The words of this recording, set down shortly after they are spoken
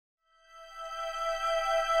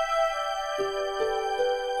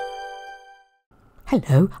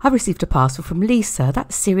Hello, I've received a parcel from Lisa,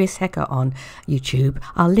 that's Sirius Heka on YouTube.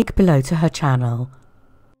 I'll link below to her channel.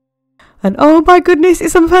 And oh my goodness,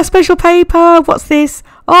 it's some of her special paper. What's this?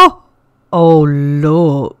 Oh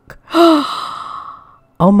look.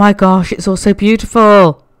 Oh my gosh, it's all so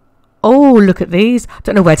beautiful. Oh, look at these.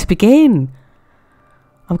 Don't know where to begin.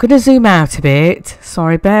 I'm going to zoom out a bit.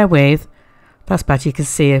 Sorry, bear with. That's bad, you can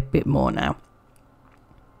see a bit more now.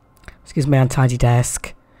 Excuse my untidy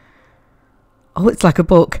desk. Oh, it's like a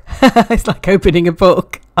book. It's like opening a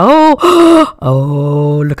book.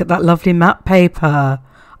 Oh, look at that lovely map paper.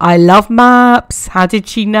 I love maps. How did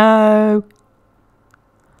she know?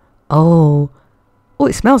 Oh,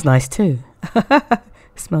 it smells nice too. It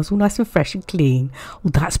smells all nice and fresh and clean.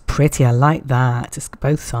 Oh, that's pretty. I like that. Just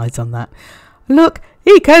both sides on that. Look,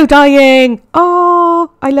 eco dyeing.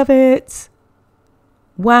 Oh, I love it.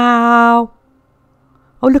 Wow.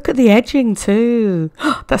 Oh, look at the edging too.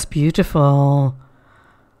 That's beautiful.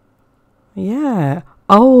 Yeah.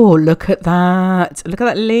 Oh, look at that. Look at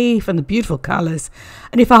that leaf and the beautiful colours.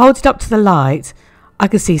 And if I hold it up to the light, I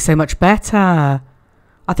can see so much better.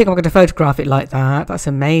 I think I'm going to photograph it like that. That's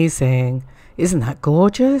amazing. Isn't that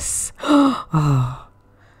gorgeous? Oh,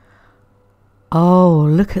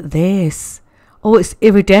 look at this. Oh, it's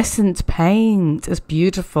iridescent paint. It's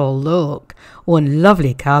beautiful. Look. Oh, and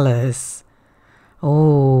lovely colours.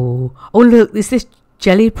 Oh, look, is this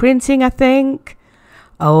jelly printing, I think?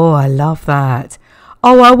 Oh, I love that.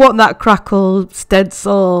 Oh, I want that crackle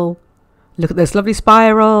stencil. Look at those lovely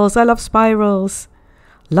spirals. I love spirals.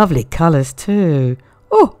 Lovely colours too.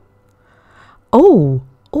 Oh,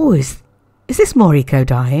 is this more eco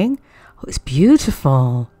dyeing? Oh, it's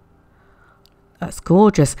beautiful. That's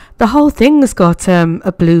gorgeous. The whole thing's got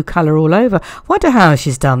a blue colour all over. Wonder how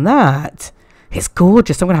she's done that. It's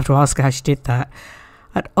gorgeous. I'm going to have to ask her how she did that.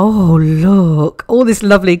 And oh, look. All this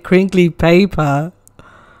lovely crinkly paper.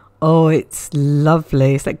 Oh, it's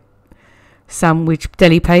lovely. It's like sandwich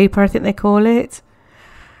deli paper, I think they call it.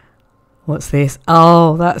 What's this?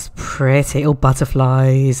 Oh, that's pretty. Oh,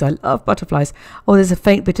 butterflies. I love butterflies. Oh, there's a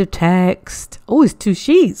faint bit of text. Oh, it's 2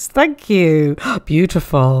 sheets. Thank you.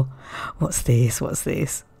 Beautiful. What's this? What's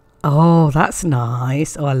this? Oh, that's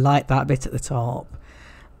nice. Oh, I like that bit at the top.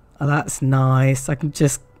 Oh, that's nice. I can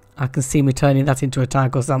see me turning that into a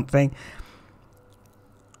tag or something.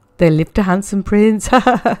 They lived a handsome prince.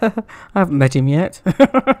 I haven't met him yet.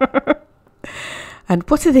 And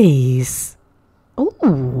what are these?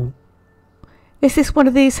 Oh, is this one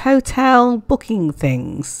of these hotel booking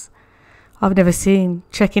things? I've never seen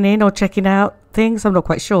checking in or checking out things. I'm not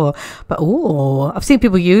quite sure. But oh, I've seen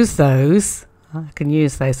people use those. I can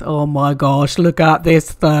use those. Oh my gosh, look at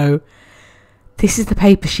this though. This is the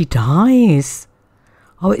paper she dyes.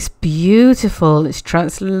 Oh, it's beautiful. It's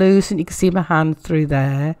translucent. You can see my hand through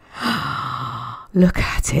there. Look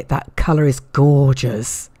at it. That colour is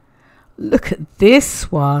gorgeous. Look at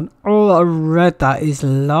this one. Oh, I read that is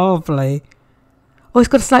lovely. Oh, it's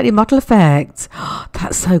got a slightly mottle effect.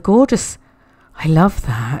 That's so gorgeous. I love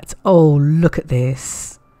that. Oh, look at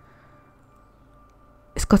this.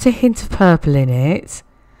 It's got a hint of purple in it.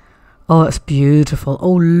 Oh, it's beautiful.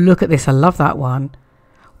 Oh, look at this. I love that one.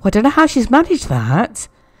 Well, I don't know how she's managed that.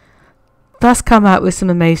 That's come out with some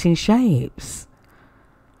amazing shapes.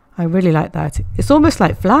 I really like that. It's almost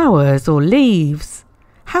like flowers or leaves.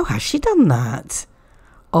 How has she done that?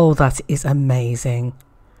 Oh, that is amazing.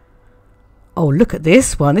 Oh, look at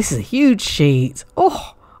this one. This is a huge sheet.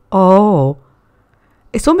 Oh.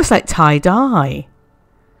 It's almost like tie-dye.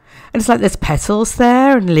 And it's like there's petals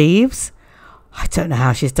there and leaves. I don't know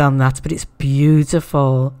how she's done that, but it's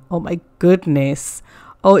beautiful. Oh my goodness.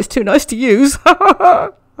 Oh, it's too nice to use.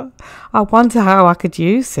 I wonder how I could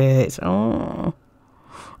use it. Oh,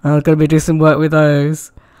 I'm going to be doing some work with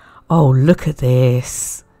those. Oh, look at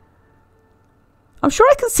this. I'm sure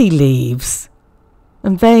I can see leaves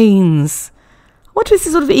and veins. I wonder if this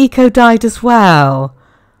is sort of eco-dyed as well.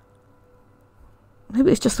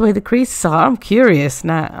 Maybe it's just the way the creases are. I'm curious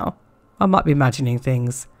now. I might be imagining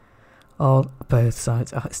things. Oh, both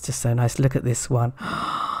sides. Oh, it's just so nice. Look at this one.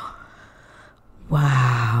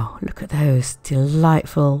 Wow. Look at those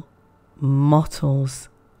delightful mottles.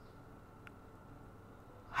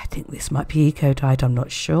 I think this might be eco-dyed. I'm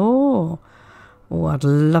not sure. Oh, I'd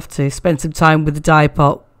love to spend some time with the dye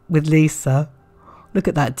pot with Lisa. Look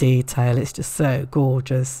at that detail. It's just so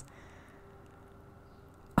gorgeous.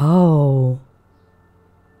 Oh.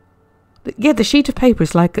 Yeah, the sheet of paper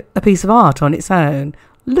is like a piece of art on its own.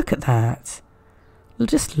 Look at that.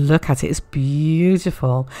 Just look at it. It's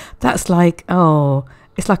beautiful. That's like, oh,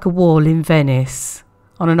 it's like a wall in Venice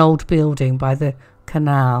on an old building by the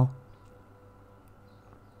canal.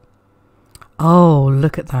 Oh,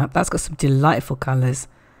 look at that. That's got some delightful colours.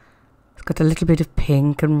 It's got a little bit of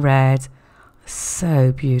pink and red.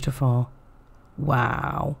 So beautiful.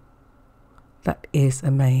 Wow. That is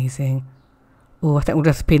amazing. Oh, I think we'll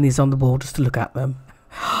just pin these on the wall just to look at them.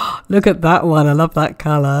 Look at that one. I love that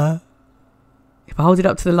colour. If I hold it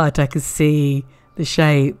up to the light, I can see the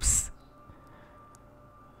shapes.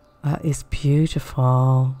 That is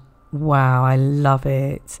beautiful. Wow, I love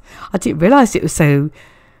it. I didn't realise it was so...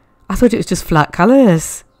 I thought it was just flat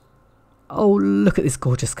colours. Oh, look at this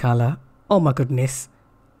gorgeous colour. Oh my goodness.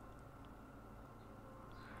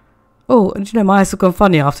 Oh, and you know, my eyes have gone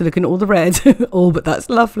funny after looking at all the red. Oh, but that's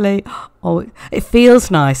lovely. Oh, it feels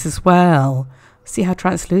nice as well. See how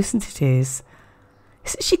translucent it is.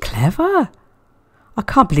 Isn't she clever? I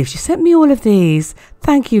can't believe she sent me all of these.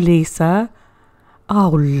 Thank you, Lisa.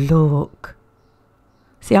 Oh, look.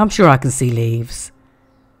 See, I'm sure I can see leaves.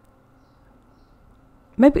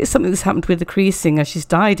 Maybe it's something that's happened with the creasing as she's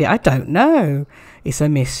dyed it. I don't know. It's a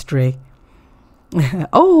mystery.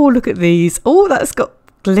 Oh, look at these. Oh, that's got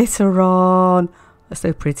glitter on. That's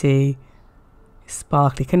so pretty. It's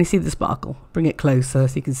sparkly. Can you see the sparkle? Bring it closer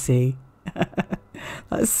so you can see.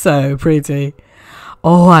 That's so pretty.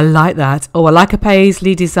 Oh, I like that. Oh, I like a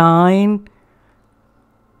paisley design.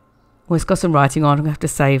 Oh, it's got some writing on. I'm going to have to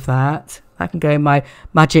save that. That can go in my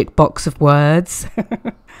magic box of words.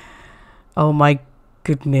 Oh my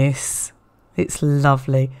goodness. It's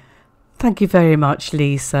lovely. Thank you very much,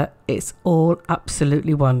 Lisa. It's all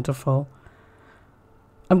absolutely wonderful.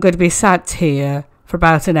 I'm going to be sat here for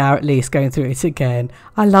about an hour at least going through it again.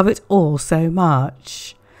 I love it all so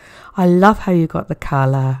much. I love how you got the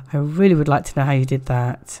colour. I really would like to know how you did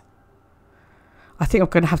that. I think I'm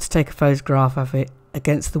going to have to take a photograph of it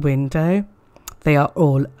against the window. They are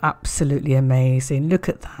all absolutely amazing. Look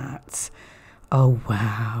at that. Oh,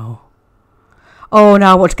 wow. Oh,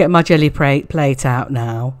 now I want to get my jelly plate out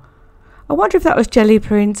now. I wonder if that was jelly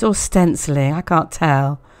print or stenciling. I can't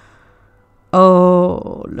tell.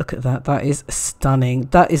 Oh, look at that. That is stunning.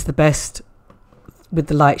 That is the best with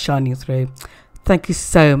the light shining through. Thank you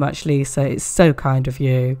so much, Lisa. It's so kind of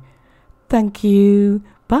you. Thank you.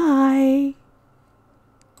 Bye.